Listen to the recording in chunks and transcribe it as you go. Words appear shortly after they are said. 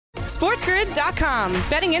SportsGrid.com.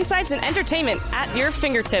 Betting insights and entertainment at your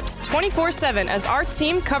fingertips 24/7 as our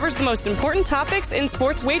team covers the most important topics in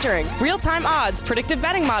sports wagering. Real-time odds, predictive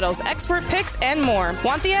betting models, expert picks, and more.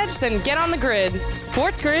 Want the edge? Then get on the grid.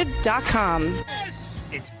 SportsGrid.com.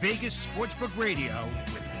 It's Vegas Sportsbook Radio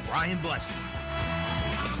with Brian Blessing.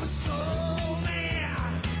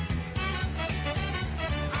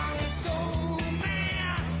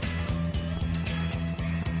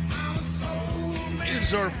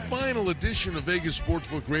 It's our final edition of Vegas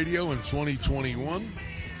Sportsbook Radio in 2021.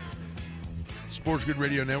 Sports Grid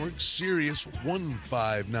Radio Network, Sirius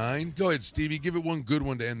 159. Go ahead, Stevie. Give it one good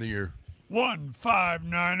one to end the year.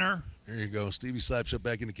 159er. There you go. Stevie Slapshot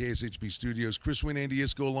back in the KSHP studios. Chris Wynn, Andy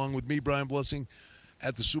Iskoe, along with me, Brian Blessing,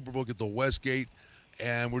 at the Superbook at the Westgate.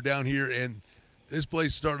 And we're down here, and this place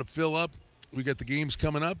is starting to fill up. We got the games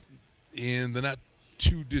coming up in the not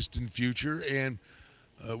too distant future, and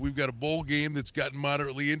we've got a bowl game that's gotten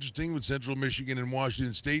moderately interesting with Central Michigan and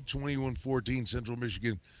Washington State. 21-14, Central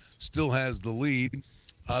Michigan still has the lead.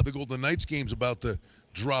 The Golden Knights game's about to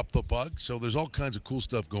drop the puck, so there's all kinds of cool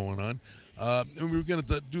stuff going on. And we're going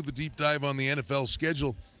to do the deep dive on the NFL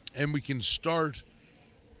schedule, and we can start.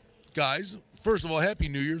 Guys, first of all, Happy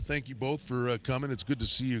New Year. Thank you both for coming. It's good to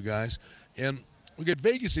see you guys. And we got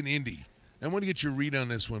Vegas and Indy. I want to get your read on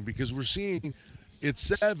this one because we're seeing it's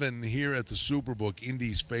 7 here at the Superbook.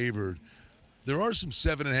 Indy's favored. There are some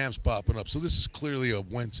 7.5s popping up, so this is clearly a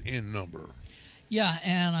Wentz-in number. Yeah,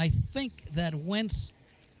 and I think that Wentz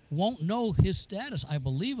won't know his status, I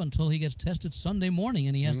believe, until he gets tested Sunday morning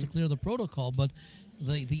and he has to clear the protocol. But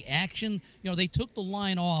the action, they took the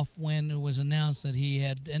line off when it was announced that he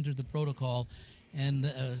had entered the protocol, and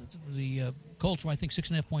the Colts were, I think,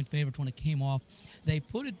 6.5-point favorites when it came off. They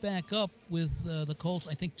put it back up with the Colts,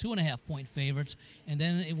 I think, 2.5-point favorites, and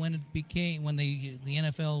then when the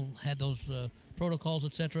NFL had those protocols,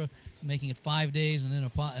 etc., making it 5 days and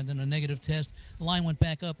then a negative test, the line went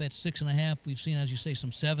back up at 6.5. We've seen, as you say,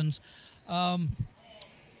 some 7s.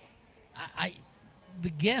 The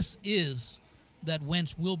guess is that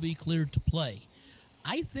Wentz will be cleared to play.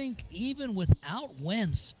 I think even without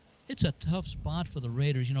Wentz, it's a tough spot for the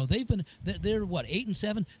Raiders. They're what,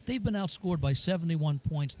 8-7? They've been outscored by 71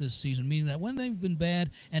 points this season, meaning that when they've been bad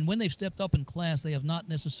and when they've stepped up in class, they have not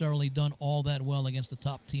necessarily done all that well against the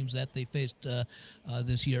top teams that they faced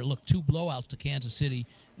this year. Look, 2 blowouts to Kansas City,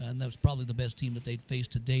 and that was probably the best team that they'd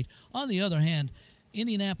faced to date. On the other hand,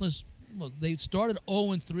 Indianapolis, look, they started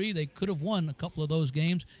 0-3. They could have won a couple of those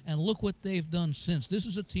games, and look what they've done since. This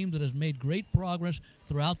is a team that has made great progress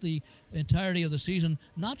throughout the entirety of the season,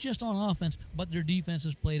 not just on offense, but their defense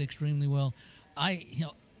has played extremely well.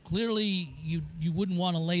 Clearly you wouldn't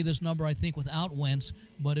want to lay this number, I think, without Wentz,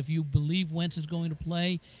 but if you believe Wentz is going to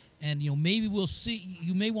play, and maybe we'll see,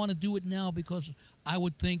 you may want to do it now, because I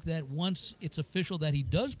would think that once it's official that he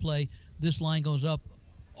does play, this line goes up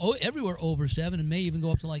everywhere over 7 and may even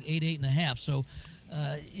go up to like 8.5. So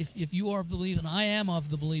if you are of the belief, and I am of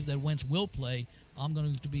the belief, that Wentz will play, I'm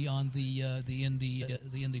going to be on the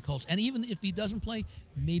Indy Colts. And even if he doesn't play,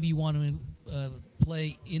 maybe you want to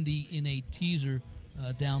play Indy in a teaser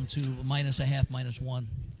down to -0.5, -1.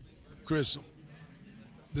 Chris,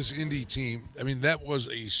 this Indy team, I mean, that was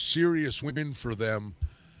a serious win for them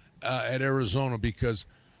at Arizona, because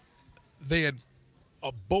they had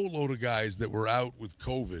a boatload of guys that were out with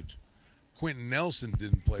COVID. Quentin Nelson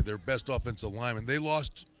didn't play, their best offensive lineman. They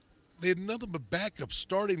had nothing but backups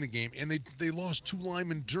starting the game, and they lost 2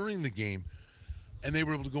 linemen during the game, and they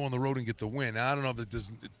were able to go on the road and get the win. Now, I don't know if it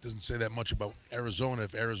doesn't say that much about Arizona,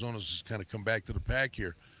 if Arizona's just kind of come back to the pack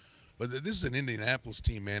here. But this is an Indianapolis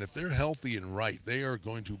team, man. If they're healthy and right, they are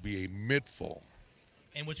going to be a mittful.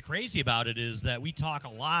 And what's crazy about it is that we talk a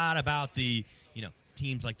lot about the,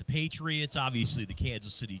 teams like the Patriots, obviously the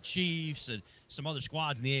Kansas City Chiefs, and some other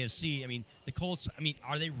squads in the AFC. I mean, the Colts,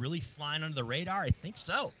 are they really flying under the radar? I think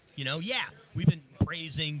so. We've been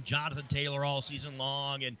praising Jonathan Taylor all season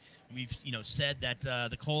long, and we've, said that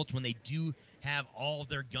the Colts, when they do have all of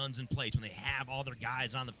their guns in place, when they have all their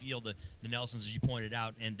guys on the field, the Nelsons, as you pointed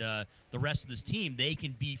out, and the rest of this team, they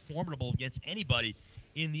can be formidable against anybody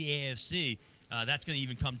in the AFC. That's going to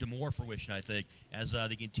even come to more fruition, I think, as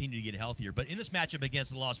they continue to get healthier. But in this matchup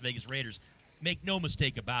against the Las Vegas Raiders, make no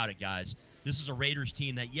mistake about it, guys. This is a Raiders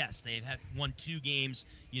team that, yes, they've won 2 games,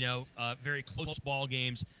 very close ball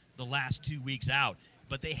games the last 2 weeks out.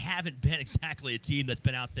 But they haven't been exactly a team that's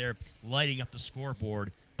been out there lighting up the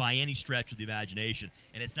scoreboard by any stretch of the imagination.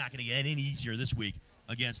 And it's not going to get any easier this week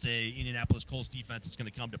against a Indianapolis Colts defense that's going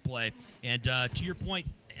to come to play. And to your point,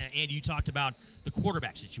 Andy, you talked about the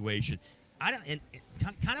quarterback situation.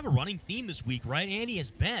 Kind of a running theme this week, right, Andy, has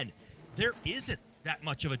been there isn't that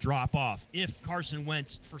much of a drop-off. If Carson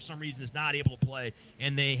Wentz, for some reason, is not able to play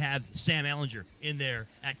and they have Sam Ehlinger in there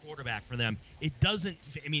at quarterback for them, it doesn't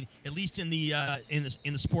 – I mean, at least in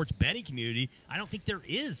the sports betting community, I don't think there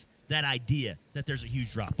is that idea that there's a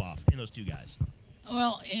huge drop-off in those two guys.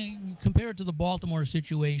 Well, compared to the Baltimore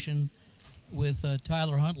situation with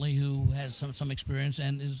Tyler Huntley, who has some experience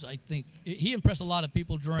and is, I think, he impressed a lot of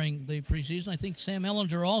people during the preseason. I think Sam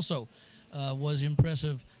Ehlinger also was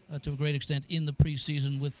impressive to a great extent in the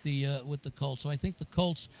preseason with the Colts. So I think the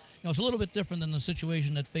Colts, it's a little bit different than the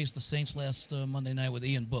situation that faced the Saints last Monday night with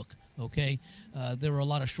Ian Book. Okay, there were a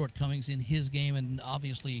lot of shortcomings in his game, and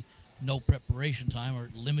obviously no preparation time or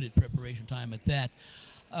limited preparation time at that.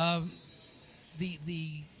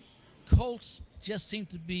 The Colts just seem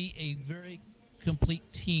to be a very complete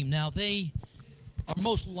team. Now, they are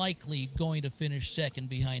most likely going to finish second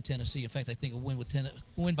behind Tennessee. In fact, I think a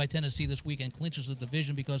win by Tennessee this weekend clinches the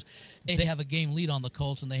division because they have a game lead on the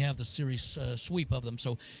Colts and they have the series sweep of them.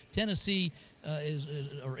 So Tennessee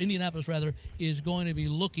or Indianapolis rather, is going to be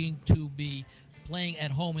looking to be playing at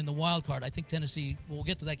home in the wild card. I think Tennessee, we'll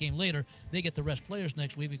get to that game later, they get to rest players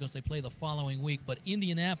next week because they play the following week. But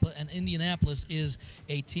Indianapolis is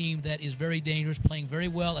a team that is very dangerous, playing very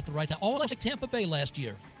well at the right time, almost like Tampa Bay last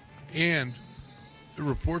year. And the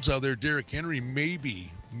reports out there, Derrick Henry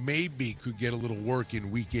maybe could get a little work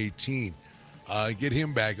in Week 18. Get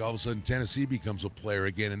him back. All of a sudden, Tennessee becomes a player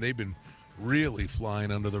again, and they've been really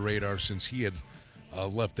flying under the radar since he had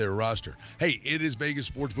left their roster. Hey, it is Vegas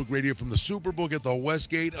Sportsbook Radio from the Superbook at the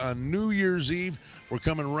Westgate on New Year's Eve. We're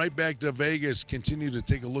coming right back to Vegas. Continue to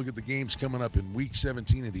take a look at the games coming up in Week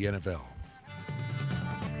 17 of the NFL.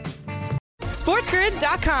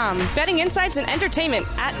 SportsGrid.com. Betting insights and entertainment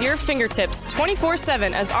at your fingertips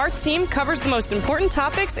 24/7 as our team covers the most important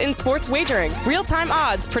topics in sports wagering. Real-time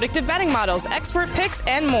odds, predictive betting models, expert picks,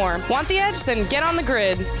 and more. Want the edge? Then get on the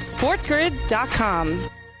grid. SportsGrid.com.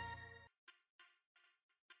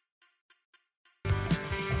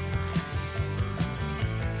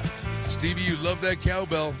 Stevie, you love that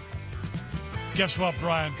cowbell. Guess what,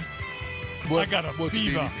 Brian? I got a fever.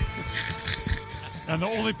 Stevie? And the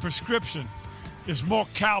only prescription is more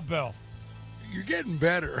cowbell. You're getting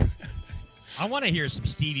better. I want to hear some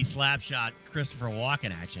Stevie Slapshot Christopher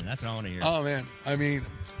Walken action. That's what I want to hear. Oh, man. I mean,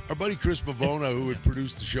 our buddy Chris Pavona, who had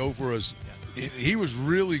produced the show for us, he was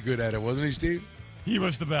really good at it, wasn't he, Steve? He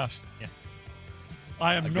was the best. Yeah.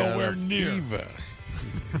 I am nowhere near.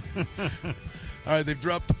 All right, they've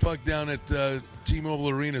dropped the puck down at T-Mobile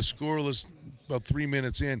Arena, scoreless, about 3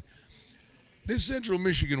 minutes in. This Central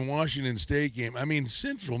Michigan-Washington State game, I mean,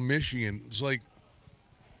 Central Michigan is like,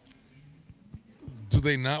 do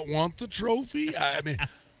they not want the trophy? I mean,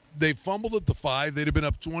 they fumbled at the 5. They'd have been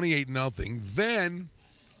up 28-0. Then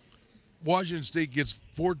Washington State gets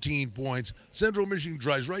 14 points. Central Michigan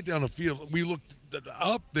drives right down the field. We looked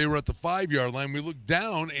up. They were at the 5-yard line. We looked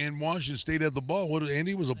down, and Washington State had the ball. What,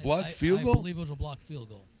 Andy, was a blocked field goal? I believe it was a blocked field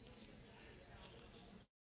goal.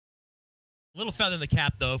 A little feather in the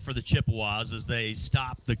cap, though, for the Chippewas as they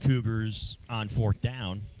stopped the Cougars on 4th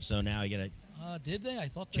down. So now you got to did they? I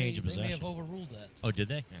thought change of they may possession. have overruled that. Oh, did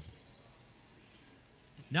they? Yeah.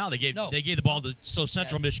 No, they gave the ball to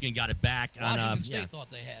Central Michigan got it back. Washington State thought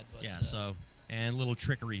they had. But, and a little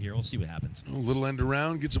trickery here. We'll see what happens. A little end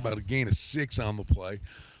around, gets about a gain of 6 on the play.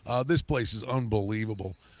 This place is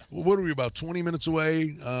unbelievable. What are we, about 20 minutes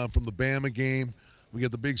away from the Bama game? We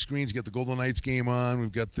got the big screens. You got the Golden Knights game on.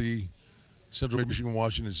 We've got the Central Michigan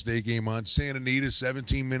Washington State game on. Santa Anita,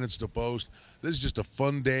 17 minutes to post. This is just a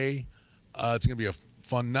fun day. It's going to be a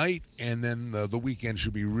fun night, and then the weekend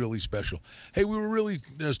should be really special. Hey, we were really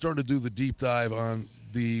starting to do the deep dive on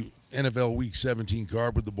the NFL Week 17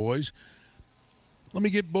 card with the boys. Let me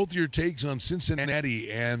get both of your takes on Cincinnati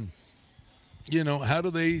and, how do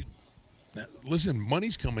they – listen,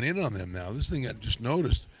 money's coming in on them now. This thing I just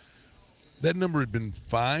noticed. That number had been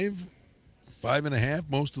 5.5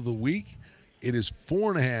 most of the week. It is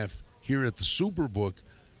 4.5 here at the Superbook.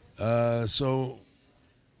 So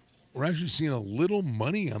we're actually seeing a little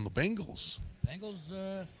money on the Bengals. Bengals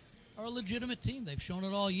are a legitimate team. They've shown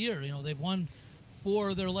it all year. They've won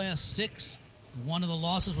 4 of their last 6. One of the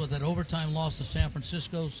losses was that overtime loss to San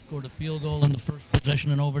Francisco, scored a field goal in the first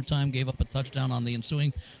possession in overtime, gave up a touchdown on the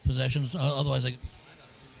ensuing possessions. Otherwise, they played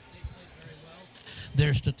very well.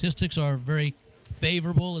 Their statistics are very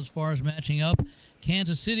favorable as far as matching up.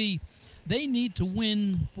 Kansas City, they need to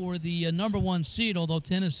win for the number 1 seed, although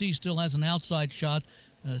Tennessee still has an outside shot.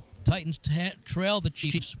 Titans trail the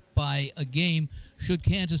Chiefs by a game should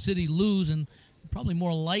Kansas City lose, and probably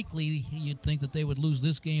more likely you'd think that they would lose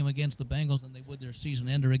this game against the Bengals than they would their season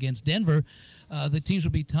ender against Denver. The teams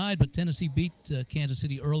would be tied, but Tennessee beat Kansas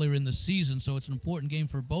City earlier in the season, so it's an important game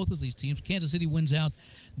for both of these teams. Kansas City wins out.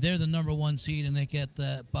 They're the number 1 seed, and they get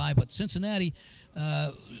bye. But Cincinnati,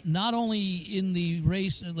 not only in the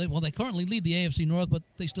race, well, they currently lead the AFC North, but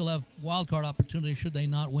they still have wild card opportunity should they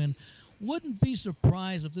not win. Wouldn't be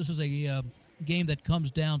surprised if this is a game that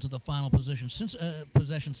comes down to the final possession.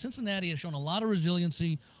 Cincinnati has shown a lot of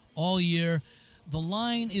resiliency all year. The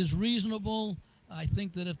line is reasonable. I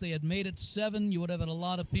think that if they had made it 7, you would have had a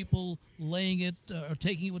lot of people laying it or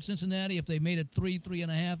taking it with Cincinnati. If they made it 3,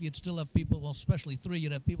 3.5, you'd still have people, well, especially 3,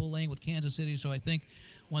 you'd have people laying with Kansas City. So I think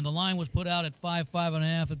when the line was put out at 5,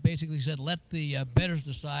 5.5, it basically said let the bettors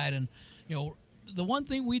decide. And, the one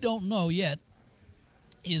thing we don't know yet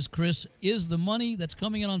is, Chris, is the money that's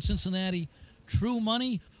coming in on Cincinnati true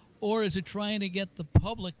money, or is it trying to get the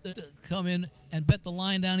public to come in and bet the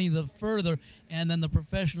line down even further, and then the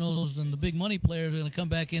professionals and the big money players are going to come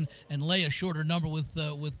back in and lay a shorter number with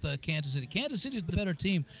Kansas City? Kansas City is the better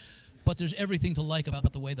team, but there's everything to like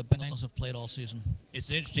about the way the Bengals have played all season. It's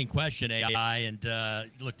an interesting question, AI, and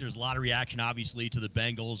look, there's a lot of reaction, obviously, to the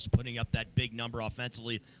Bengals putting up that big number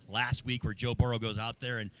offensively last week where Joe Burrow goes out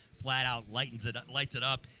there and flat out lights it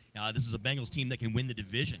up. This is a Bengals team that can win the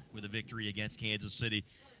division with a victory against Kansas City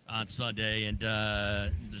on Sunday, and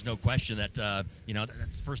there's no question that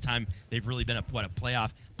that's the first time they've really been a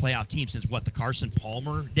playoff team since the Carson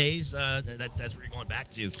Palmer days. That's where you're going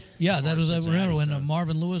back to. Yeah, that was I remember when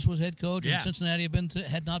Marvin Lewis was head coach, Yeah. and Cincinnati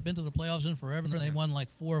had not been to the playoffs in forever. They won like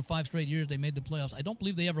 4 or 5 straight years. They made the playoffs. I don't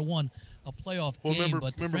believe they ever won a playoff game,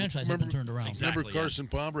 but the franchise had been turned around. Exactly. Remember Carson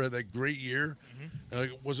Palmer had that great year?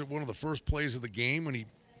 Was it one of the first plays of the game when he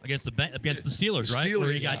against the Steelers, right?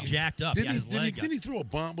 Where he got jacked up. Didn't he throw a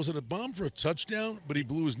bomb? Was it a bomb for a touchdown? But he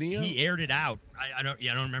blew his knee out. He aired it out. I don't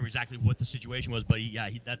remember exactly what the situation was, but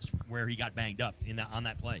that's where he got banged up on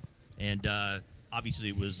that play. And obviously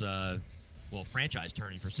it was franchise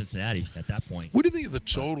turning for Cincinnati at that point. What do you think of the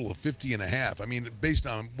total of 50.5? I mean, based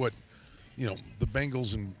on what the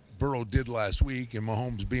Bengals and Burrow did last week, and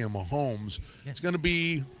Mahomes being Mahomes, it's going to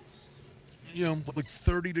be like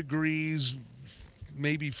 30 degrees.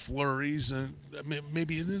 Maybe flurries, and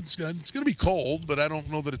maybe it's going to be cold, but I don't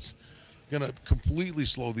know that it's going to completely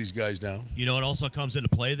slow these guys down. It also comes into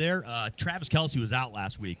play there. Travis Kelce was out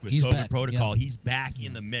last week with He's COVID back, protocol. yeah. He's back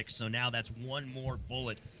in the mix, so now that's one more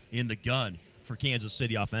bullet in the gun for Kansas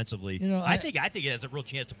City offensively. I think it has a real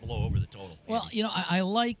chance to blow over the total. Well, I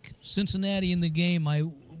like Cincinnati in the game. My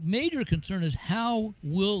major concern is how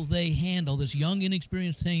will they handle this young,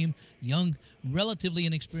 inexperienced team, relatively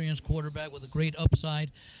inexperienced quarterback with a great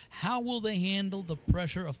upside. How will they handle the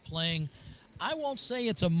pressure of playing? I won't say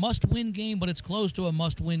it's a must-win game, but it's close to a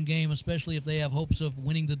must-win game, especially if they have hopes of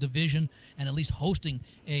winning the division and at least hosting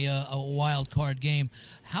a wild card game.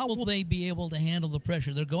 How will they be able to handle the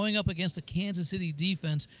pressure? They're going up against a Kansas City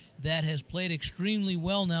defense that has played extremely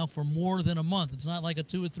well now for more than a month. It's not like a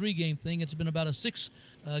 2 or 3 game thing. It's been about a 6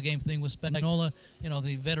 game thing with Spagnuolo,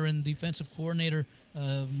 the veteran defensive coordinator,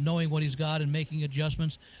 knowing what he's got and making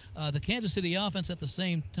adjustments. The Kansas City offense at the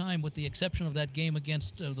same time, with the exception of that game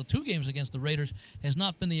against the 2 games against the Raiders, has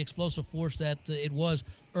not been the explosive force that it was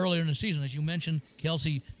earlier in the season. As you mentioned,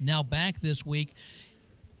 Kelce now back this week.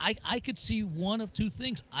 I could see one of 2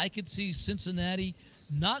 things. I could see Cincinnati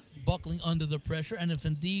not buckling under the pressure, and if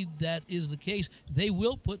indeed that is the case, they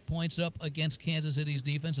will put points up against Kansas City's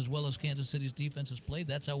defense as well as Kansas City's defense has played.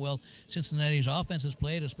 That's how well Cincinnati's offense has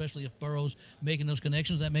played, especially if Burrow's making those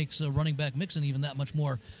connections. That makes running back Mixon even that much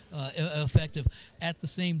more effective. At the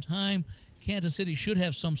same time, Kansas City should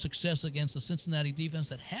have some success against the Cincinnati defense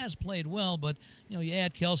that has played well, but you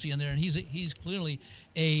add Kelce in there, and he's clearly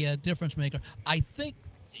a difference maker. I think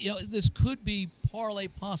this could be parlay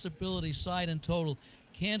possibility side and total.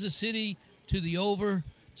 Kansas City to the over,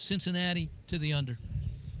 Cincinnati to the under.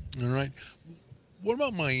 All right. What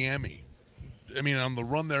about Miami? I mean, on the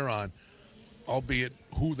run they're on, albeit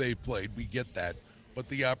who they played, we get that. But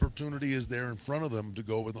the opportunity is there in front of them to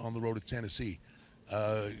go on the road to Tennessee.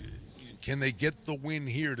 Can they get the win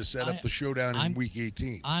here to set up the showdown in Week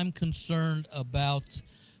 18? I'm concerned about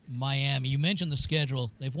Miami. You mentioned the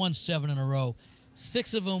schedule. They've won 7 in a row.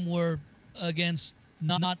 6 of them were against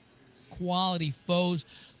not quality foes.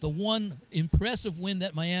 The one impressive win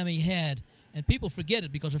that Miami had And people forget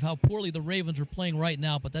it because of how poorly the Ravens are playing right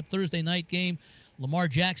now. But that Thursday night game, Lamar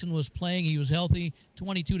Jackson was playing. He was healthy.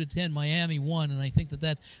 22-10, Miami won. And I think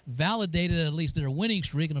that validated at least their winning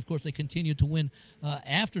streak. And, of course, they continued to win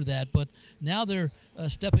after that. But now they're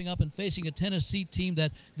stepping up and facing a Tennessee team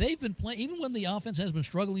that they've been playing. Even when the offense has been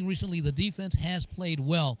struggling recently, the defense has played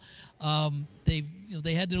well.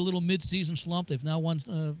 They had their little midseason slump. They've now won,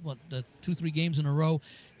 2-3 games in a row.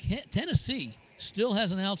 Tennessee still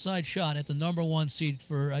has an outside shot at the number one seed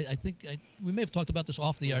for, I think, we may have talked about this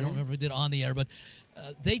off the air. I don't remember if we did on the air, but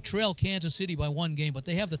they trail Kansas City by one game, but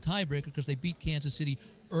they have the tiebreaker because they beat Kansas City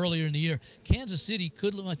earlier in the year. Kansas City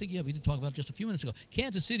could, I think, we did talk about it just a few minutes ago.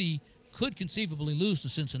 Kansas City could conceivably lose to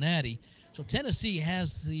Cincinnati. So Tennessee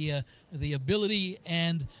has the ability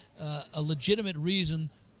and a legitimate reason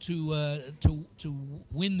to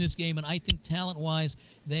win this game, and I think talent-wise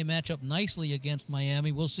they match up nicely against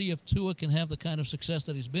Miami. We'll see if Tua can have the kind of success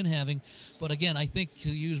that he's been having. But again, I think, to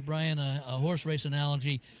use, Brian, a horse race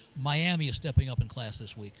analogy, Miami is stepping up in class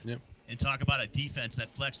this week. Yep. And talk about a defense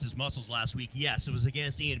that flexed his muscles last week. Yes, it was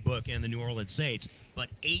against Ian Book and the New Orleans Saints, but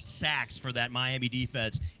 8 sacks for that Miami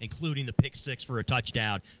defense, including the pick 6 for a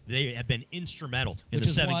touchdown. They have been instrumental in the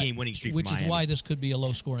 7-game winning streak for Miami. Which is why this could be a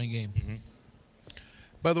low-scoring game. Mm-hmm.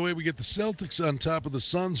 By the way, we get the Celtics on top of the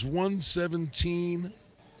Suns,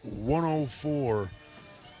 117-104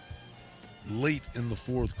 late in the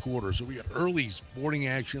fourth quarter. So we got early sporting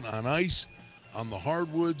action on ice, on the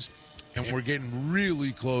hardwoods, and we're getting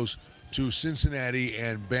really close to Cincinnati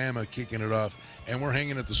and Bama kicking it off. And we're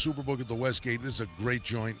hanging at the Superbook at the Westgate. This is a great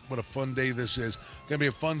joint. What a fun day this is. Going to be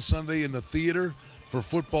a fun Sunday in the theater for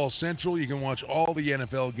Football Central. You can watch all the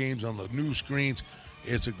NFL games on the new screens.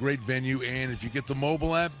 It's a great venue, and if you get the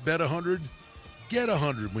mobile app, bet 100, get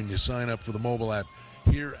 100 when you sign up for the mobile app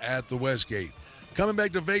here at the Westgate. Coming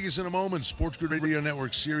back to Vegas in a moment, Sports Grid Radio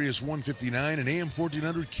Network, Sirius 159 and AM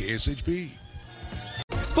 1400 KSHP.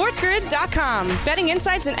 SportsGrid.com. Betting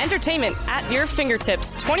insights and entertainment at your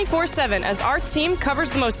fingertips 24/7 as our team covers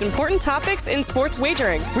the most important topics in sports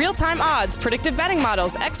wagering. Real-time odds, predictive betting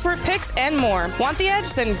models, expert picks, and more. Want the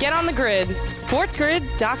edge? Then get on the grid.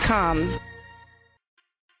 SportsGrid.com.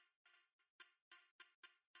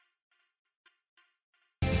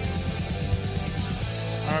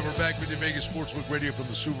 All right, we're back with the Vegas Sportsbook Radio from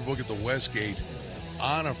the Superbook at the Westgate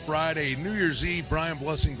on a Friday, New Year's Eve. Brian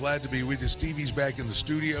Blessing, glad to be with you. Stevie's back in the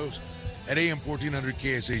studios at AM 1400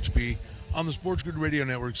 KSHP on the Sports Grid Radio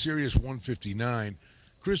Network, Sirius 159.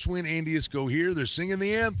 Chris Wynn, Andy Iskoe here. They're singing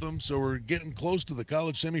the anthem, so we're getting close to the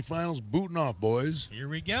college semifinals. Booting off, boys. Here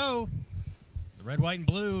we go. The red, white, and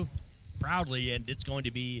blue, proudly, and it's going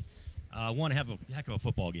to be one heck of a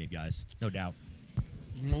football game, guys. No doubt.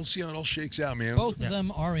 We'll see how it all shakes out, man. Both of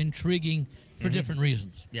them are intriguing for different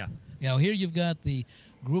reasons. Yeah. Here you've got the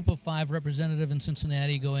Group of 5 representative in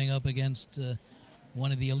Cincinnati going up against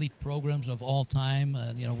one of the elite programs of all time,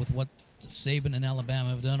 with what Saban and Alabama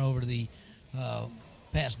have done over the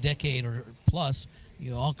past decade or plus.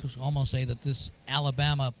 You almost say that this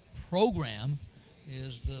Alabama program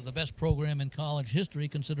is the best program in college history,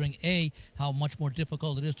 considering, A, how much more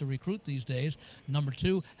difficult it is to recruit these days, number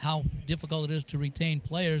 2, how difficult it is to retain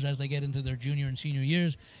players as they get into their junior and senior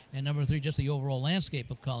years, and number 3, just the overall landscape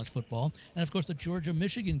of college football. And, of course, the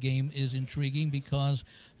Georgia-Michigan game is intriguing because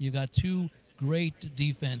you got 2 great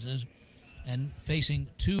defenses and facing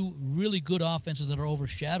 2 really good offenses that are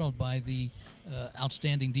overshadowed by the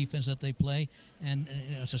outstanding defense that they play. And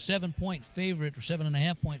it's a 7-point favorite or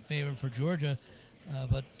 7.5-point favorite for Georgia.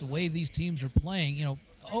 But the way these teams are playing,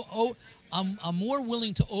 I'm more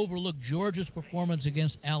willing to overlook Georgia's performance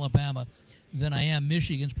against Alabama than I am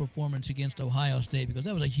Michigan's performance against Ohio State, because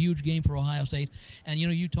that was a huge game for Ohio State. And,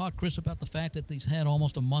 you talked, Chris, about the fact that they've had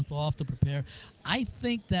almost a month off to prepare. I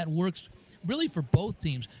think that works really for both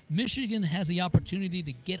teams. Michigan has the opportunity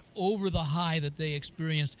to get over the high that they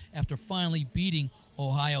experienced after finally beating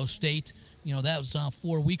Ohio State. That was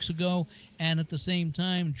 4 weeks ago. And at the same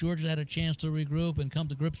time, Georgia had a chance to regroup and come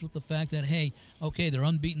to grips with the fact that, hey, okay, their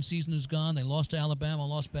unbeaten season is gone. They lost to Alabama,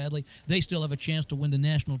 lost badly. They still have a chance to win the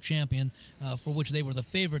national champion, for which they were the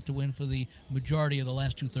favorite to win for the majority of the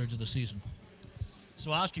last 2/3 of the season.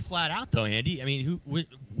 So I'll ask you flat out, though, Andy. I mean,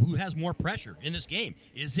 who has more pressure in this game?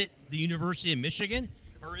 Is it the University of Michigan,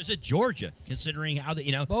 or is it Georgia, considering how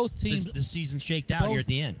both teams the season shaked out here at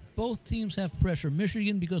the end? Both teams have pressure.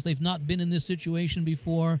 Michigan, because they've not been in this situation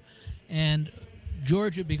before, and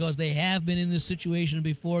Georgia, because they have been in this situation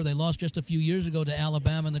before. They lost just a few years ago to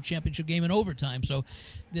Alabama in the championship game in overtime. So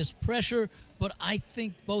there's pressure, but I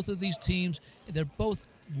think both of these teams, they're both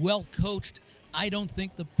well coached. I don't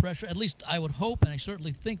think the pressure, at least I would hope, and I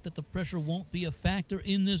certainly think that the pressure won't be a factor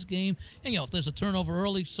in this game. And, if there's a turnover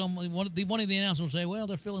early, one of the announcers will say, well,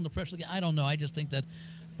 they're feeling the pressure again. I don't know. I just think that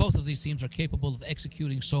both of these teams are capable of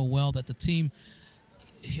executing so well that the team,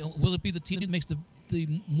 will it be the team that makes the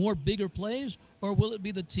more bigger plays, or will it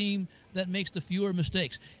be the team that makes the fewer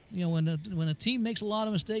mistakes? When a team makes a lot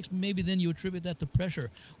of mistakes, maybe then you attribute that to pressure.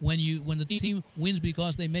 When the team wins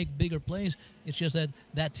because they make bigger plays, it's just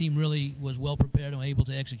that team really was well prepared and able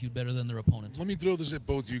to execute better than their opponents. Let me throw this at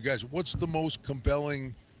both of you guys. What's the most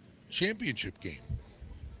compelling championship game?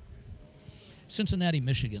 Cincinnati,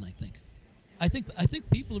 Michigan, I think. I think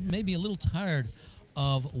people are maybe a little tired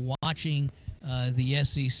of watching the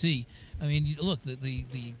SEC. I mean, look,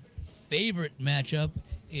 the favorite matchup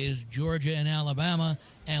is Georgia and Alabama,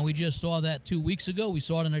 and we just saw that 2 weeks ago. We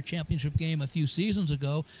saw it in our championship game a few seasons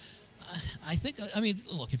ago.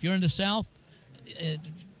 Look, if you're in the South,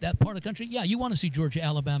 that part of the country, yeah, you want to see Georgia,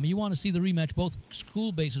 Alabama. You want to see the rematch both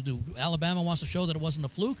school bases do. Alabama wants to show that it wasn't a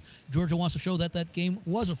fluke. Georgia wants to show that that game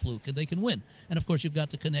was a fluke and they can win. And, of course, you've got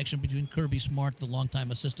the connection between Kirby Smart, the longtime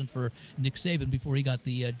assistant for Nick Saban before he got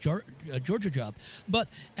the Georgia job. But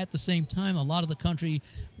at the same time, a lot of the country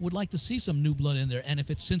would like to see some new blood in there. And if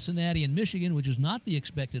it's Cincinnati and Michigan, which is not the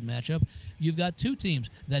expected matchup, you've got two teams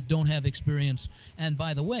that don't have experience. And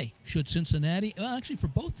by the way, should Cincinnati, well, actually for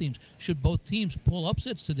both teams, should both teams pull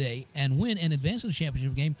upsets today and win and advance to the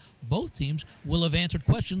championship game, both teams will have answered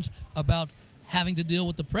questions about having to deal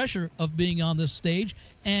with the pressure of being on this stage,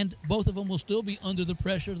 and both of them will still be under the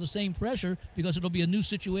pressure, the same pressure, because it'll be a new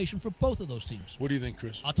situation for both of those teams. What do you think,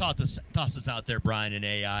 Chris? I'll toss this out there, Brian and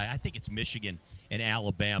AI. I think it's Michigan and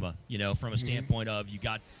Alabama, from a standpoint of you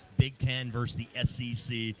got Big Ten versus the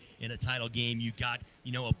SEC in a title game. You got,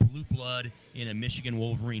 a blue blood in a Michigan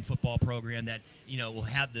Wolverine football program that, it'll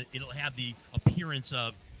have the appearance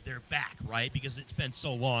of they're back, right? Because it's been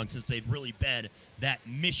so long since they've really been that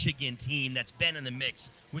Michigan team that's been in the mix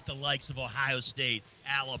with the likes of Ohio State,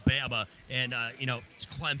 Alabama, and,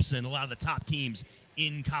 Clemson, a lot of the top teams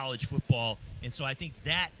in college football. And so I think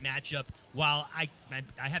that matchup, while I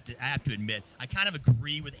have to admit, I kind of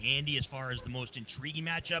agree with Andy as far as the most intriguing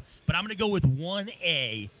matchup, but I'm going to go with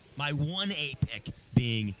 1A, my 1A pick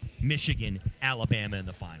being Michigan, Alabama in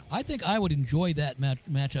the final. I think I would enjoy that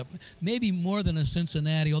matchup, maybe more than a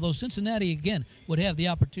Cincinnati, although Cincinnati, again, would have the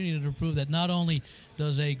opportunity to prove that not only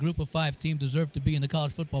does a group of five team deserve to be in the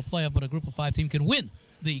college football playoff, but a group of five team can win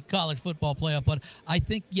the college football playoff. But I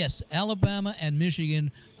think, yes, Alabama and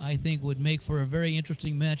Michigan, I think, would make for a very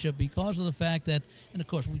interesting matchup because of the fact that, and of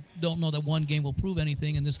course we don't know that one game will prove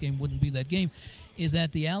anything, and this game wouldn't be that game, is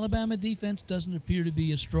that the Alabama defense doesn't appear to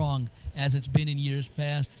be as strong as it's been in years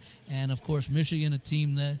past. And, of course, Michigan, a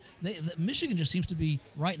team that Michigan just seems to be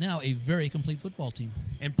right now a very complete football team.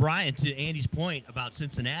 And, Brian, to Andy's point about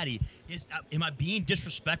Cincinnati, am I being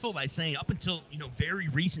disrespectful by saying up until, very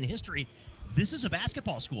recent history, this is a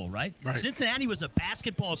basketball school, right? Cincinnati was a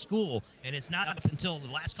basketball school, and it's not up until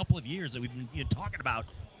the last couple of years that we've been talking about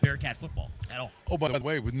Bearcat football at all. Oh, by the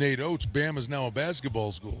way, with Nate Oates, Bama's now a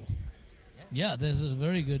basketball school. Yeah, this is a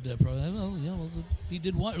very good program. He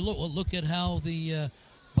did one. Look at how the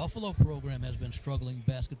Buffalo program has been struggling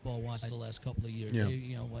basketball-wise the last couple of years. Yeah.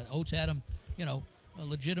 When Oates had them, a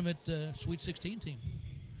legitimate Sweet 16 team.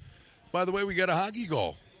 By the way, we got a hockey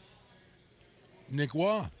goal. Nick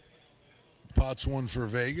Waugh. Pots won for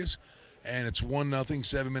Vegas, and it's 1-0,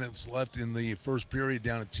 7 minutes left in the first period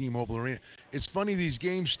down at T-Mobile Arena. It's funny, these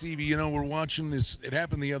games, Stevie, we're watching this. It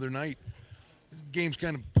happened the other night. The game's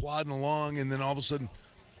kind of plodding along, and then all of a sudden,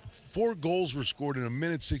 4 goals were scored in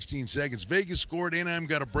 1:16 seconds. Vegas scored, Anaheim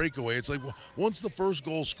got a breakaway. It's like once the first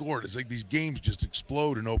goal scored, it's like these games just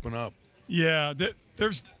explode and open up. Yeah,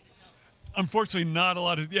 there's unfortunately not a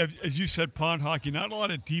lot of, as you said, pond hockey, not a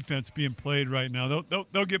lot of defense being played right now.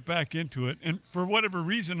 They'll get back into it. And for whatever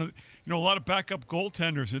reason, a lot of backup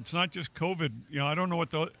goaltenders. It's not just COVID. I don't know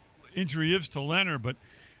what the injury is to Leonard, but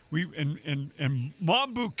and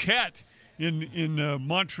Montbouquet in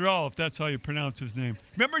Montreal, if that's how you pronounce his name.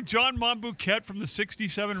 Remember John Montbouquet from the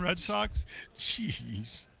 67 Red Sox?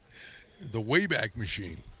 Jeez. The Wayback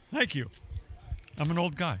Machine. Thank you. I'm an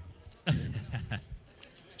old guy.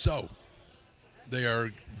 So, they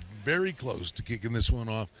are very close to kicking this one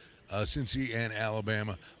off, Cincy and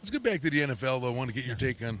Alabama. Let's get back to the NFL, though. I want to get your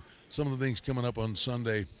take on some of the things coming up on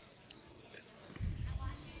Sunday.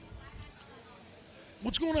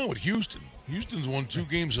 What's going on with Houston? Houston's won 2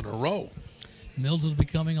 games in a row. Mills is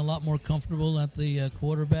becoming a lot more comfortable at the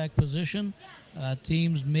quarterback position.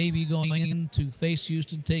 Teams may be going in to face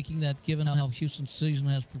Houston, taking that, given how Houston's season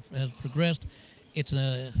has progressed. It's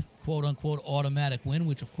quote-unquote automatic win,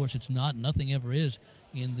 which of course it's not. Nothing ever is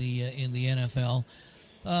in the NFL.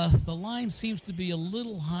 The line seems to be a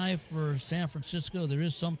little high for San Francisco. There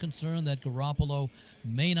is some concern that Garoppolo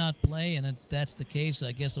may not play, and if that's the case,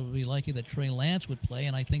 I guess it would be likely that Trey Lance would play,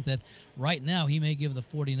 and I think that right now he may give the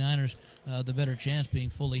 49ers the better chance being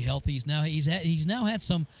fully healthy. He's now had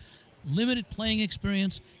some limited playing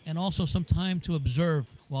experience and also some time to observe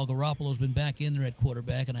while Garoppolo's been back in there at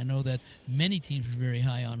quarterback, and I know that many teams are very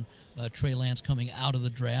high on Trey Lance coming out of the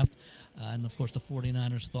draft. And, of course, the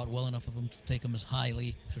 49ers thought well enough of him to take him as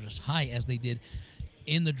high as they did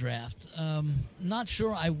in the draft. Not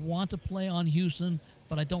sure I want to play on Houston,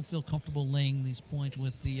 but I don't feel comfortable laying these points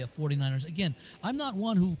with the 49ers. Again, I'm not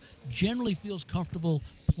one who generally feels comfortable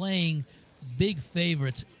playing big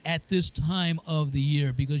favorites at this time of the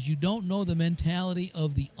year because you don't know the mentality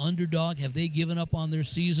of the underdog. Have they given up on their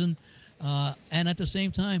season? And at the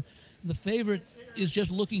same time, the favorite is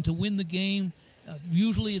just looking to win the game.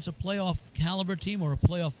 Usually it's a playoff caliber team or a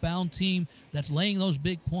playoff bound team that's laying those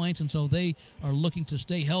big points, and so they are looking to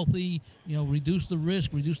stay healthy, reduce the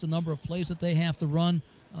risk, reduce the number of plays that they have to run.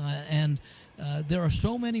 And there are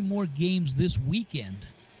so many more games this weekend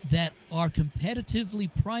that are competitively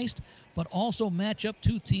priced, but also match up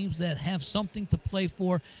two teams that have something to play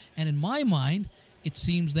for. And in my mind, it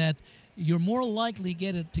seems that you're more likely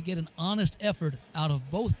to get an honest effort out of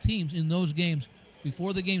both teams in those games.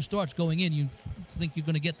 Before the game starts going in, you think you're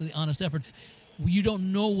going to get the honest effort. You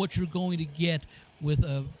don't know what you're going to get with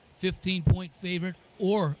a 15-point favorite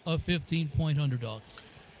or a 15-point underdog.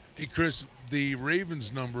 Hey, Chris, the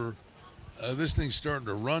Ravens number, this thing's starting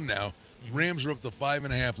to run now. Rams are up to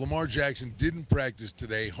 5.5. Lamar Jackson didn't practice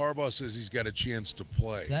today. Harbaugh says he's got a chance to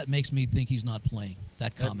play. That makes me think he's not playing,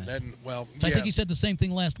 that comment. I think he said the same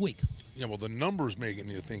thing last week. Yeah, well, the number's making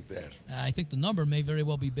you think that. I think the number may very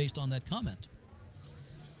well be based on that comment.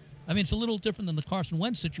 I mean, it's a little different than the Carson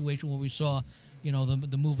Wentz situation where we saw,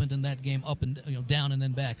 the movement in that game up and down and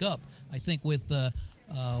then back up. I think with the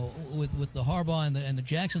Harbaugh and the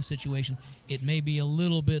Jackson situation, it may be a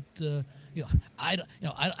little bit. I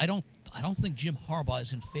don't think Jim Harbaugh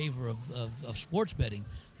is in favor of sports betting,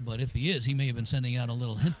 but if he is, he may have been sending out a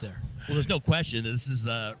little hint there. Well, there's no question that this is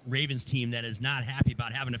a Ravens team that is not happy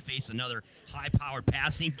about having to face another high-powered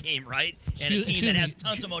passing game, right? And a team that has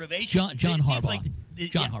tons of motivation. John Harbaugh.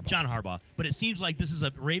 John Harbaugh. But it seems like this is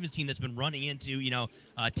a Ravens team that's been running into,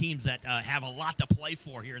 teams that have a lot to play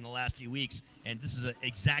for here in the last few weeks. And this is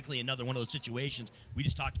exactly another one of those situations. We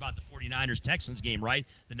just talked about the 49ers-Texans game, right?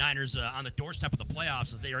 The Niners on the doorstep of the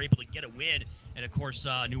playoffs, if they are able to get a win. And, of course,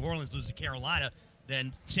 New Orleans loses to Carolina.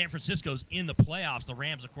 Then San Francisco's in the playoffs. The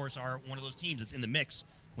Rams, of course, are one of those teams that's in the mix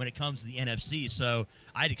when it comes to the NFC. So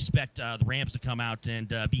I'd expect the Rams to come out and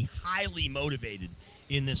be highly motivated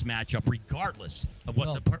in this matchup, regardless of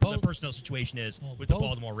what the personnel situation is with the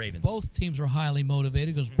Baltimore Ravens. Both teams are highly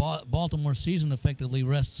motivated because Baltimore's season effectively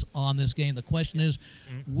rests on this game. The question is,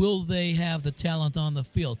 will they have the talent on the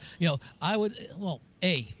field?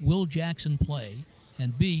 A, will Jackson play?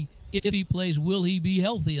 And B, if he plays, will he be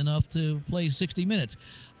healthy enough to play 60 minutes?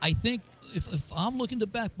 I think if I'm looking to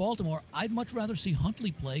back Baltimore, I'd much rather see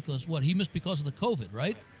Huntley play because he missed because of the COVID,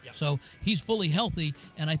 right? Yeah. So he's fully healthy,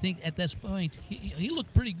 and I think at this point he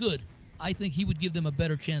looked pretty good. I think he would give them a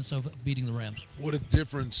better chance of beating the Rams. What a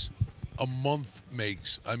difference a month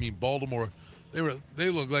makes. I mean, Baltimore, they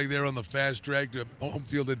look like they're on the fast track to home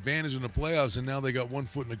field advantage in the playoffs, and now they got one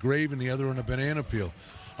foot in the grave and the other in a banana peel.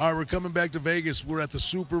 All right, we're coming back to Vegas. We're at the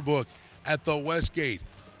Superbook at the Westgate.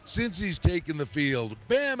 Since he's taken the field,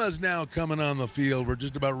 Bama's now coming on the field. We're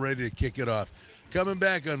just about ready to kick it off. Coming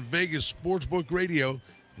back on Vegas Sportsbook Radio,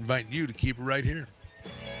 inviting you to keep it right here.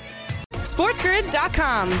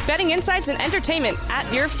 SportsGrid.com. Betting insights and entertainment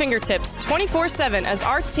at your fingertips 24/7 as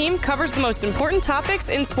our team covers the most important topics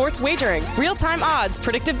in sports wagering. Real-time odds,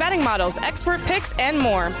 predictive betting models, expert picks, and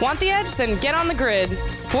more. Want the edge? Then get on the grid.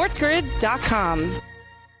 SportsGrid.com.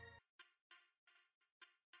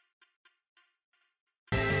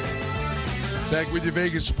 Back with you,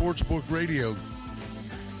 Vegas Sportsbook Radio.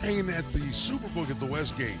 Hanging at the Superbook at the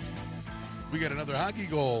Westgate. We got another hockey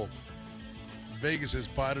goal. Vegas has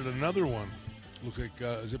potted another one. Looks like,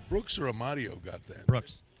 is it Brooks or Amadio got that?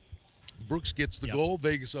 Brooks. Brooks gets the goal.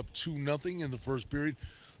 Vegas up 2-0 in the first period.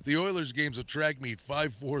 The Oilers game's a track meet.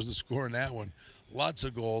 5-4 is the score in that one. Lots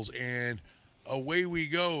of goals. And away we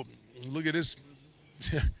go. Look at this.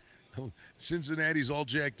 Cincinnati's all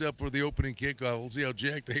jacked up for the opening kickoff. We'll see how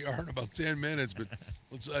jacked they are in about 10 minutes, but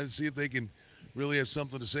let's see if they can really have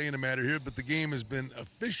something to say in the matter here. But the game has been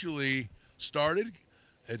officially started.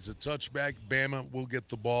 It's a touchback. Bama will get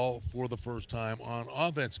the ball for the first time on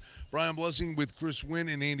offense. Brian Blessing with Chris Wynn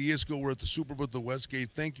and Andy Isco. We're at the Super Bowl at the Westgate.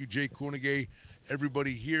 Thank you, Jake Kornegay,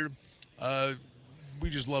 everybody here. We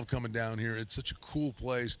just love coming down here. It's such a cool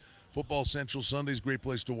place. Football Central Sundays, great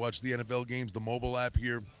place to watch the NFL games. The mobile app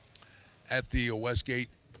here at the Westgate.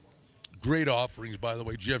 Great offerings, by the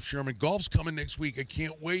way. Jeff Sherman. Golf's coming next week. I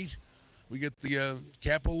can't wait. We get the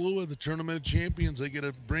Kapalua, the Tournament of Champions. They get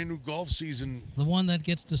a brand new golf season. The one that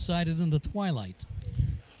gets decided in the twilight.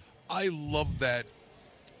 I love that.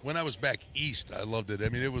 When I was back east, I loved it. I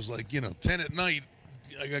mean, it was like, 10 at night.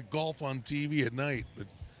 I got golf on TV at night. But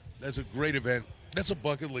that's a great event. That's a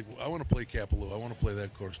bucket list. I want to play Kapalua. I want to play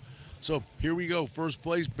that course. So here we go. First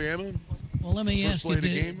place, Bama. Well, let me ask you,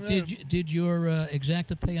 game. did your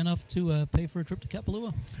exacta pay enough to pay for a trip to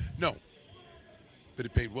Kapalua? No, but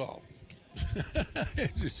it paid well.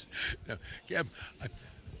 No, I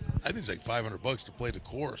think it's like $500 to play the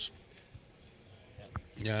course.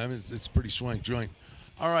 Yeah, I mean, it's pretty swank joint.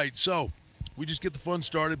 All right, so we just get the fun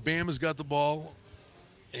started. Bama's got the ball,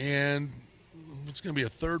 and it's going to be a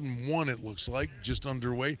 3rd and 1, it looks like, just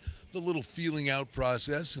underway. The little feeling out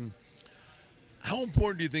process. And how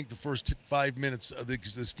important do you think the first 5 minutes of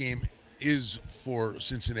this game is for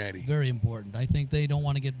Cincinnati? Very important. I think they don't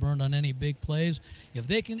want to get burned on any big plays. If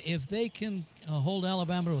they can hold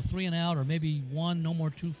Alabama to a 3 and out, or maybe 1, no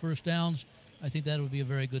more 2 first downs, I think that would be a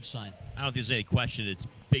very good sign. I don't think there's any question it's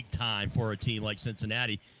big time for a team like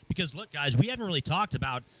Cincinnati. Because, look, guys, we haven't really talked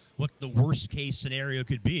about what the worst-case scenario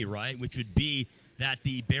could be, right? Which would be that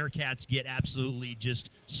the Bearcats get absolutely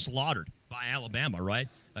just slaughtered by Alabama, right?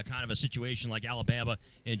 A kind of a situation like Alabama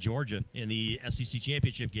and Georgia in the SEC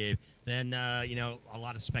championship game. Then, a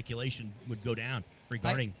lot of speculation would go down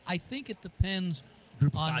regarding. I think it depends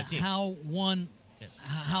on how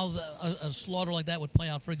a slaughter like that would play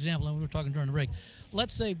out. For example, and we were talking during the break,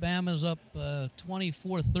 let's say Bama's up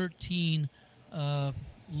 24-13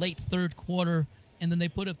 late third quarter, and then they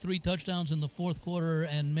put up 3 touchdowns in the fourth quarter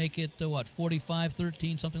and make it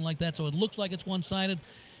 45-13, something like that. So it looks like it's one-sided.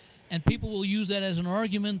 And people will use that as an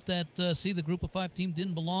argument that, the Group of 5 team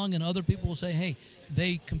didn't belong, and other people will say, hey,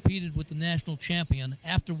 they competed with the national champion.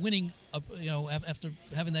 After winning, after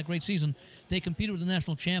having that great season, they competed with the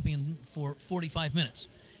national champion for 45 minutes,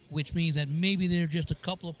 which means that maybe they're just a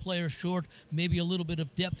couple of players short, maybe a little bit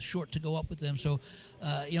of depth short to go up with them. So,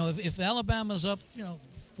 if Alabama's up,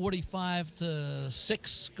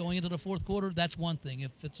 45-6 going into the fourth quarter, that's one thing.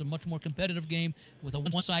 If it's a much more competitive game with a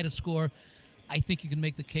one-sided score, I think you can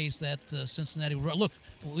make the case that Cincinnati. Look,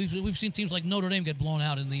 we've seen teams like Notre Dame get blown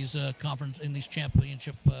out in these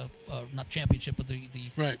championship, not championship, but the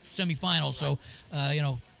semifinals. So,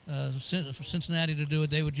 for Cincinnati to do it,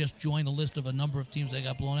 they would just join the list of a number of teams that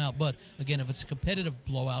got blown out. But again, if it's a competitive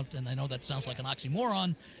blowout, and I know that sounds like an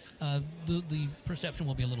oxymoron, the perception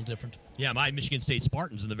will be a little different. Yeah, my Michigan State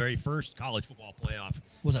Spartans in the very first college football playoff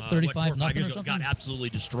was that 35-0 or something? Got absolutely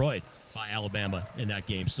destroyed by Alabama in that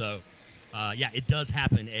game. So. It does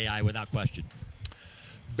happen, AI, without question.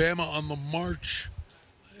 Bama on the march.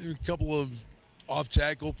 A couple of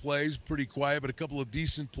off-tackle plays, pretty quiet, but a couple of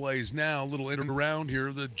decent plays now. A little in and around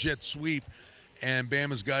here, the jet sweep, and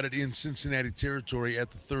Bama's got it in Cincinnati territory at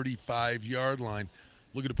the 35-yard line.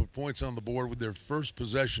 Looking to put points on the board with their first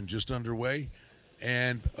possession just underway,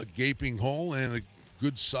 and a gaping hole and a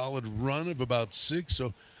good solid run of about 6.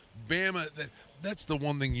 So Bama, that's the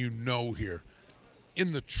one thing here.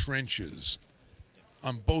 In the trenches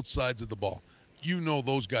on both sides of the ball,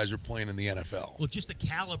 those guys are playing in the NFL. Well, just the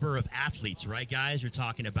caliber of athletes, right, guys? You're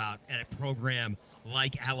talking about at a program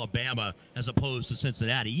like Alabama as opposed to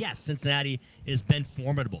Cincinnati. Yes, Cincinnati has been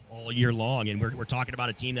formidable all year long, and we're talking about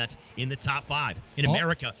a team that's in the top 5 in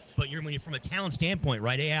America. But when you're from a talent standpoint,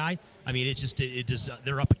 right, AI? I mean,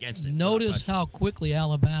 they're up against it. Notice how quickly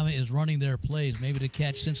Alabama is running their plays, maybe to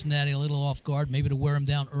catch Cincinnati a little off guard, maybe to wear them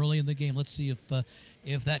down early in the game. Let's see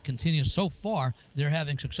if that continues. So far, they're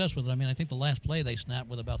having success with it. I mean, I think the last play they snapped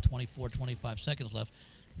with about 25 seconds left.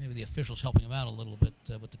 Maybe the officials helping them out a little bit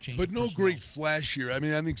with the change. But no great flash here. I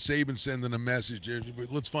mean, I think Saban's sending a message.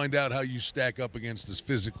 Let's find out how you stack up against us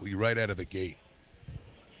physically right out of the gate.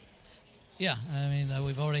 Yeah, I mean,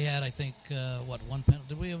 we've already had, I think, one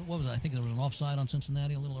penalty. What was it? I think there was an offside on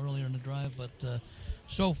Cincinnati a little earlier in the drive. But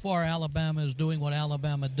so far, Alabama is doing what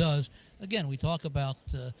Alabama does. Again, we talk about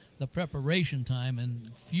the preparation time, and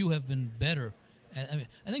few have been better. I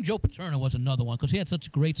think Joe Paterno was another one because he had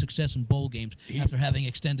such great success in bowl games after having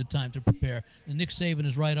extended time to prepare. And Nick Saban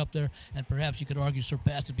is right up there, and perhaps you could argue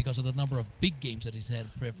surpassed it because of the number of big games that he's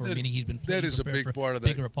had to prepare for, meaning he's been playing that is a big part of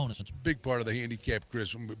bigger opponents. Big part of the handicap, Chris,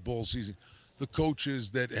 from bowl season. The coaches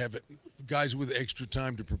that have guys with extra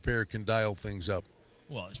time to prepare can dial things up.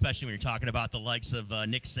 Well, especially when you're talking about the likes of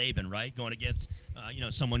Nick Saban, right? Going against,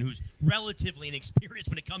 someone who's relatively inexperienced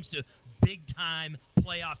when it comes to big-time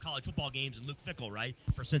playoff college football games, and Luke Fickell, right,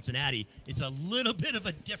 for Cincinnati. It's a little bit of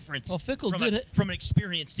a difference Fickell from an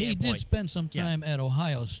experience standpoint. He did spend some time at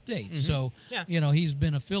Ohio State, so he's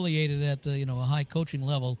been affiliated at a high coaching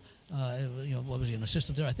level. What was he, an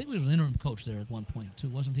assistant there? I think he was an interim coach there at one point too,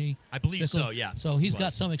 wasn't he? I believe Fickell? so. Yeah. So he's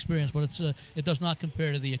got some experience, but it does not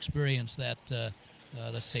compare to the experience that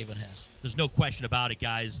Saban has. There's no question about it,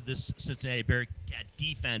 guys. This Cincinnati Bearcat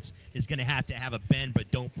defense is going to have a bend but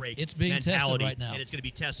don't break it's being mentality, tested right now, and it's going to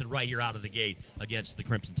be tested right here out of the gate against the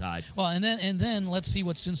Crimson Tide. Well, and then let's see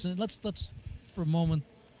what Cincinnati. Let's for a moment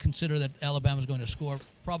consider that Alabama's going to score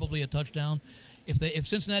probably a touchdown. If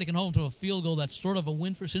Cincinnati can hold them to a field goal, that's sort of a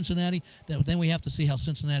win for Cincinnati. Then we have to see how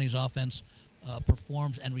Cincinnati's offense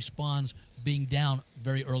performs and responds, being down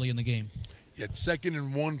very early in the game. At 2nd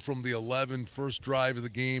and 1 from the 11, first drive of the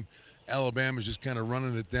game. Alabama's just kind of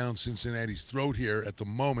running it down Cincinnati's throat here at the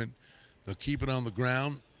moment. They'll keep it on the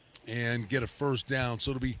ground and get a first down.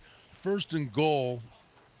 So it'll be 1st and goal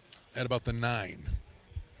at about the 9.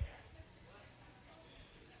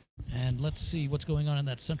 And let's see what's going on in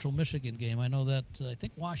that Central Michigan game. I know that I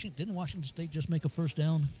think didn't Washington State just make a first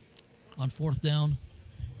down on 4th down?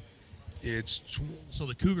 So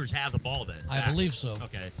the Cougars have the ball then? I believe so.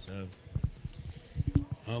 Okay, so...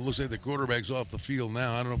 Looks like the quarterback's off the field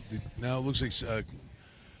now. I don't know. Now it looks like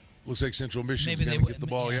Central Michigan's going to get the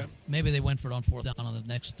ball yet. Maybe they went for it on 4th down on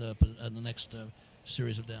the next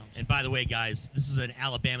series of downs. And by the way, guys, this is an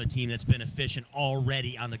Alabama team that's been efficient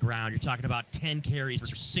already on the ground. You're talking about 10 carries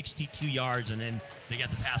for 62 yards, and then they got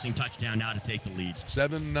the passing touchdown now to take the lead.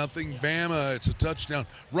 7-0 Bama. It's a touchdown.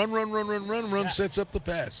 Run. Yeah. Sets up the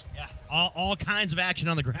pass. Yeah, all kinds of action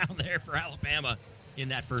on the ground there for Alabama in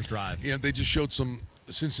that first drive. Yeah, they just showed some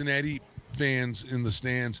Cincinnati fans in the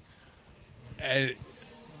stands.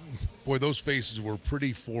 Boy, those faces were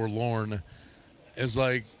pretty forlorn. It's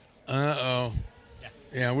like, yeah,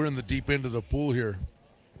 we're in the deep end of the pool here.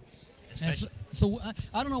 So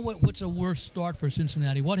I don't know what's a worse start for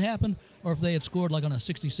Cincinnati. What happened, or if they had scored like on a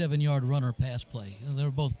 67-yard run or pass play. They were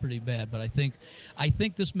both pretty bad, but I think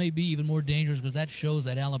this may be even more dangerous because that shows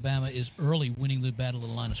that Alabama is early winning the battle of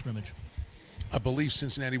the line of scrimmage. I believe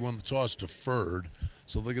Cincinnati won the toss deferred,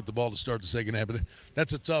 so they'll get the ball to start the second half. But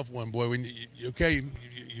that's a tough one, boy. When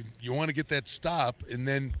you want to get that stop, and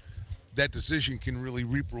then that decision can really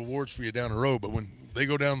reap rewards for you down the road. But when they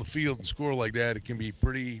go down the field and score like that, it can be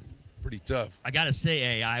pretty tough. I got to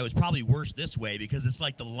say, AI, it was probably worse this way because it's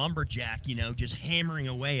like the lumberjack, just hammering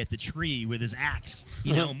away at the tree with his axe,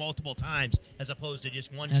 multiple times as opposed to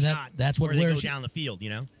just one shot. That's what where they go wears down the field,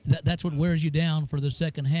 That's what wears you down for the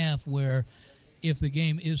second half, where if the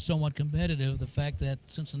game is somewhat competitive, the fact that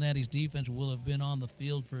Cincinnati's defense will have been on the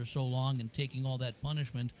field for so long and taking all that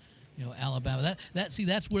punishment, Alabama.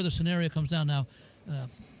 That's where the scenario comes down now.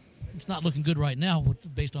 It's not looking good right now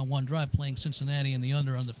based on one drive playing Cincinnati in the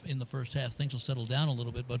under in the first half. Things will settle down a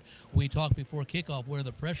little bit, but we talked before kickoff where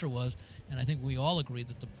the pressure was, and I think we all agreed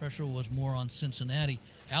that the pressure was more on Cincinnati.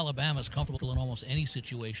 Alabama's comfortable in almost any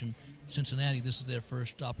situation. Cincinnati, this is their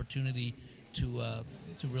first opportunity to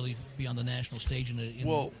really be on the national stage in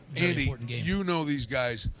a very important game. You know these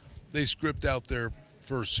guys, they script out their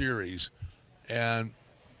first series, and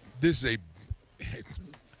this is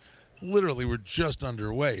literally we're just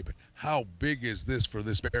underway, but how big is this for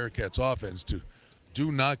this Bearcats offense to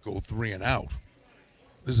do not go 3 and out?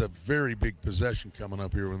 This is a very big possession coming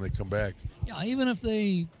up here when they come back. Yeah, even if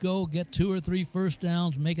they go get 2 or 3 first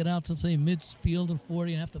downs, make it out to, say, midfield and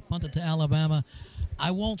 40 and have to punt it to Alabama,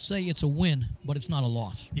 I won't say it's a win, but it's not a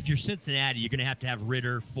loss. If you're Cincinnati, you're going to have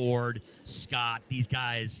Ritter, Ford, Scott, these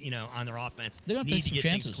guys, on their offense. They're going to need take to get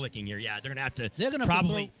chances. Things clicking here. Yeah, they're going to have to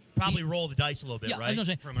probably roll the dice a little bit, yeah, right? I was going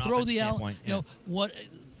to say, from an throw offensive the standpoint. what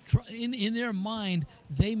in their mind,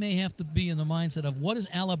 they may have to be in the mindset of what is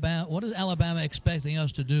Alabama expecting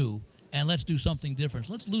us to do, and let's do something different.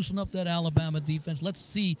 Let's loosen up that Alabama defense. Let's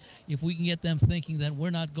see if we can get them thinking that we're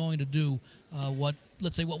not going to do what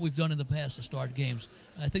we've done in the past to start games.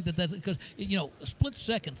 I think that's because, a split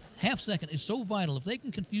second, half second is so vital. If they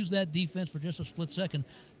can confuse that defense for just a split second,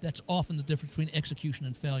 that's often the difference between execution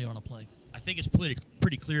and failure on a play. I think it's pretty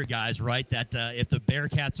clear, guys, right, that if the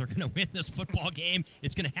Bearcats are going to win this football game,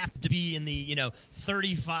 it's going to have to be in the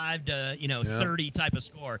 35 to 30 type of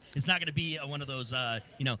score. It's not going to be one of those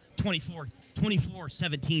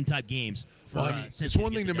 24-17 type games. It's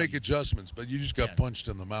one thing to make adjustments, but you just got punched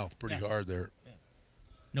in the mouth pretty hard there.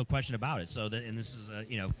 no question about it. So that, and this is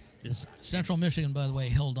this Central Michigan, by the way,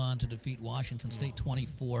 held on to defeat Washington State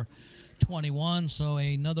 24-21. So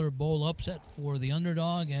another bowl upset for the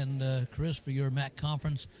underdog. And Chris, for your MAC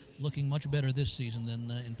conference, looking much better this season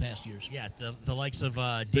than in past years. Yeah, the likes of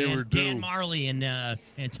Dan Marley and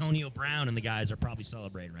Antonio Brown and the guys are probably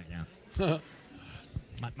celebrating right now.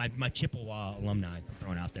 my Chippewa alumni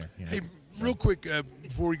thrown out there. You know? Hey, real quick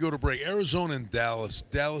before we go to break, Arizona and Dallas.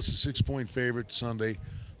 Dallas is 6-point favorite Sunday.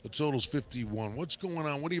 The total's 51. What's going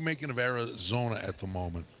on? What are you making of Arizona at the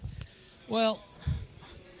moment? Well,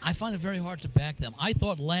 I find it very hard to back them. I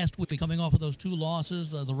thought last week, coming off of those two losses,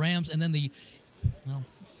 the Rams, and then you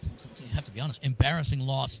have to be honest, embarrassing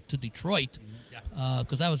loss to Detroit,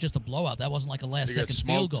 because that was just a blowout. That wasn't like a last-second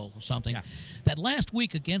field goal or something. Yeah. That last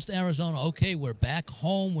week against Arizona, okay, we're back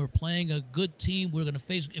home. We're playing a good team. We're going to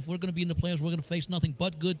face, if we're going to be in the playoffs, we're going to face nothing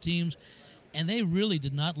but good teams. And they really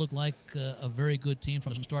did not look like a very good team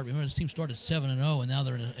from the start. Remember, this team started 7-0, and now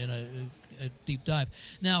they're in a deep dive.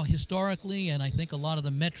 Now, historically, and I think a lot of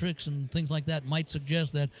the metrics and things like that might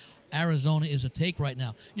suggest that Arizona is a take right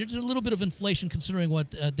now. There's a little bit of inflation considering what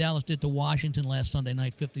Dallas did to Washington last Sunday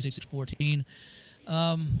night, 56-14.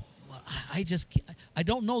 I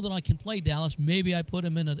don't know that I can play Dallas. Maybe I put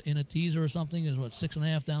him in a teaser or something. Is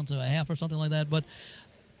 6.5 down to a half or something like that. But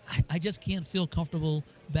I just can't feel comfortable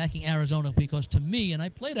backing Arizona because to me, and I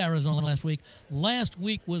played Arizona last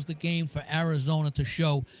week was the game for Arizona to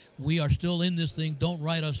show we are still in this thing. Don't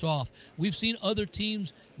write us off. We've seen other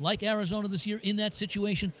teams like Arizona this year in that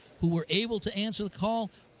situation who were able to answer the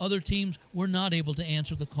call. Other teams were not able to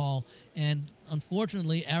answer the call. And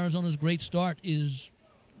unfortunately, Arizona's great start is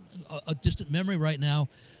a distant memory right now.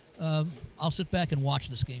 I'll sit back and watch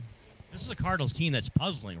this game. This is a Cardinals team that's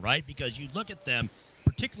puzzling, right? Because you look at them,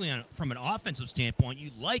 particularly from an offensive standpoint,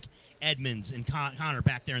 you like Edmonds and Connor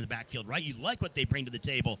back there in the backfield, right? You like what they bring to the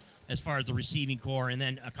table as far as the receiving core, and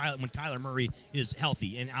then when Kyler Murray is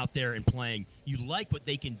healthy and out there and playing, you like what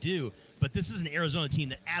they can do. But this is an Arizona team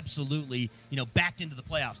that absolutely, backed into the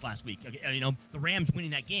playoffs last week. The Rams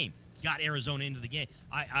winning that game got Arizona into the game.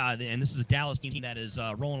 And this is a Dallas team that is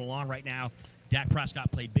rolling along right now. Dak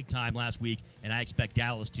Prescott played big time last week, and I expect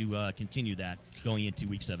Dallas to continue that going into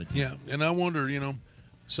Week 17. Yeah, and I wonder,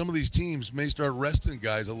 some of these teams may start resting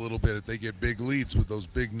guys a little bit if they get big leads with those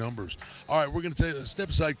big numbers. All right, we're going to step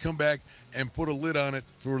aside, come back, and put a lid on it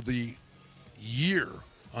for the year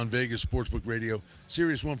on Vegas Sportsbook Radio,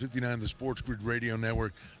 Sirius 159, the Sports Grid Radio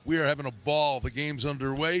Network. We are having a ball. The game's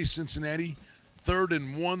underway. Cincinnati, 3rd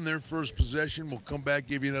and 1, their first possession. We'll come back,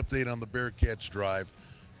 give you an update on the Bearcats drive.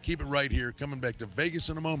 Keep it right here. Coming back to Vegas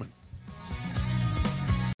in a moment.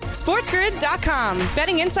 SportsGrid.com.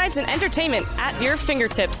 Betting insights and entertainment at your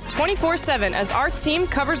fingertips 24/7 as our team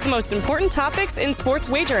covers the most important topics in sports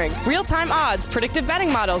wagering. Real-time odds, predictive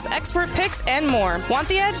betting models, expert picks, and more. Want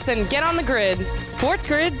the edge? Then get on the grid.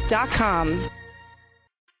 SportsGrid.com.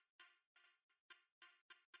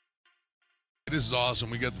 This is awesome.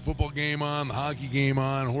 We got the football game on, the hockey game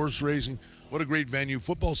on, horse racing. What a great venue.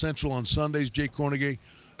 Football Central on Sundays. Jake Cornegay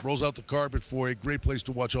rolls out the carpet for a great place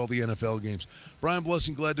to watch all the NFL games. Brian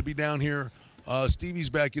Blessing, glad to be down here. Stevie's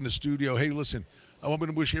back in the studio. Hey, listen, I'm going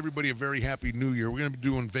to wish everybody a very happy New Year. We're going to be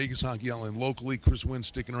doing Vegas Hockey Outline locally. Chris Wynn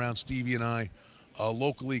sticking around, Stevie and I.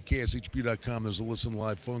 Locally, KSHP.com. There's a listen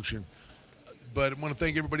live function. But I want to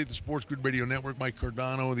thank everybody at the Sports Grid Radio Network, Mike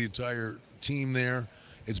Cardano, the entire team there.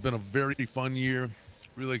 It's been a very fun year.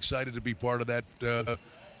 Really excited to be part of that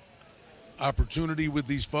opportunity with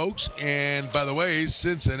these folks. And by the way,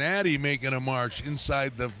 Cincinnati making a march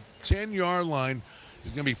inside the 10-yard line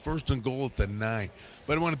is going to be 1st and goal at the 9.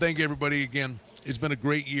 But I want to thank everybody again. It's been a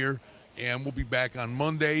great year, and we'll be back on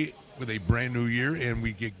Monday with a brand new year, and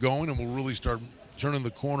we get going, and we'll really start turning the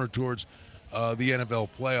corner towards the NFL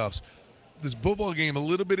playoffs. This football game, a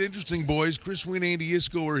little bit interesting, boys. Chris Wynn, Andy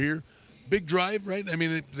Iskoe are here. Big drive, right? I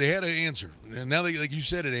mean, they had an answer. And now, like you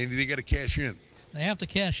said it, Andy, they got to cash in. They have to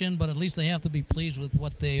cash in, but at least they have to be pleased with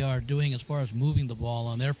what they are doing as far as moving the ball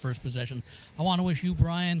on their first possession. I want to wish you,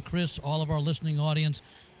 Brian, Chris, all of our listening audience,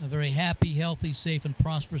 a very happy, healthy, safe, and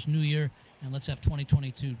prosperous New Year. And let's have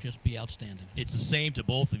 2022 just be outstanding. It's the same to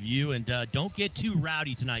both of you. And don't get too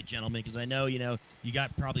rowdy tonight, gentlemen, because I know, you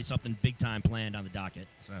got probably something big time planned on the docket.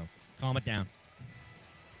 So calm it down.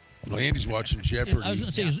 Well, Andy's watching Jeopardy. I was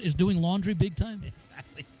going to say, is doing laundry big time?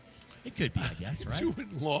 Exactly. It could be, I guess, right? Doing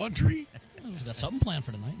laundry? He's got something planned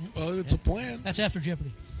for tonight. Yeah. Well, it's a plan. That's after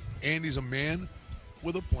Jeopardy. Andy's a man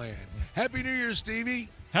with a plan. Happy New Year, Stevie.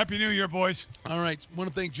 Happy New Year, boys. All right. I want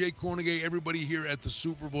to thank Jake Cornegay, everybody here at the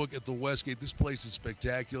Superbook at the Westgate. This place is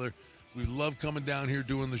spectacular. We love coming down here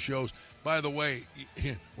doing the shows. By the way,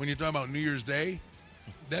 when you're talking about New Year's Day,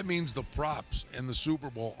 that means the props and the Super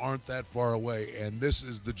Bowl aren't that far away, and this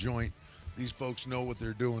is the joint. These folks know what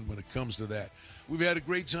they're doing when it comes to that. We've had a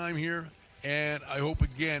great time here, and I hope,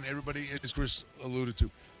 again, everybody, as Chris alluded to,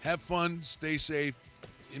 have fun, stay safe,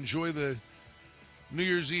 enjoy the New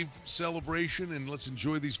Year's Eve celebration, and let's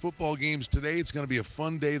enjoy these football games today. It's going to be a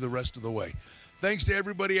fun day the rest of the way. Thanks to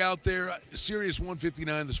everybody out there, Sirius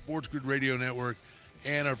 159, the Sports Grid Radio Network,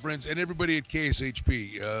 and our friends, and everybody at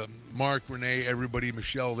KSHP, Mark, Renee, everybody,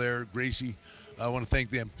 Michelle there, Gracie. I want to thank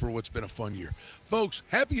them for what's been a fun year. Folks,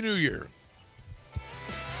 Happy New Year.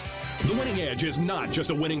 The Winning Edge is not just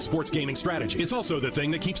a winning sports gaming strategy. It's also the thing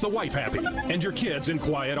that keeps the wife happy and your kids in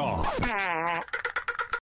quiet awe.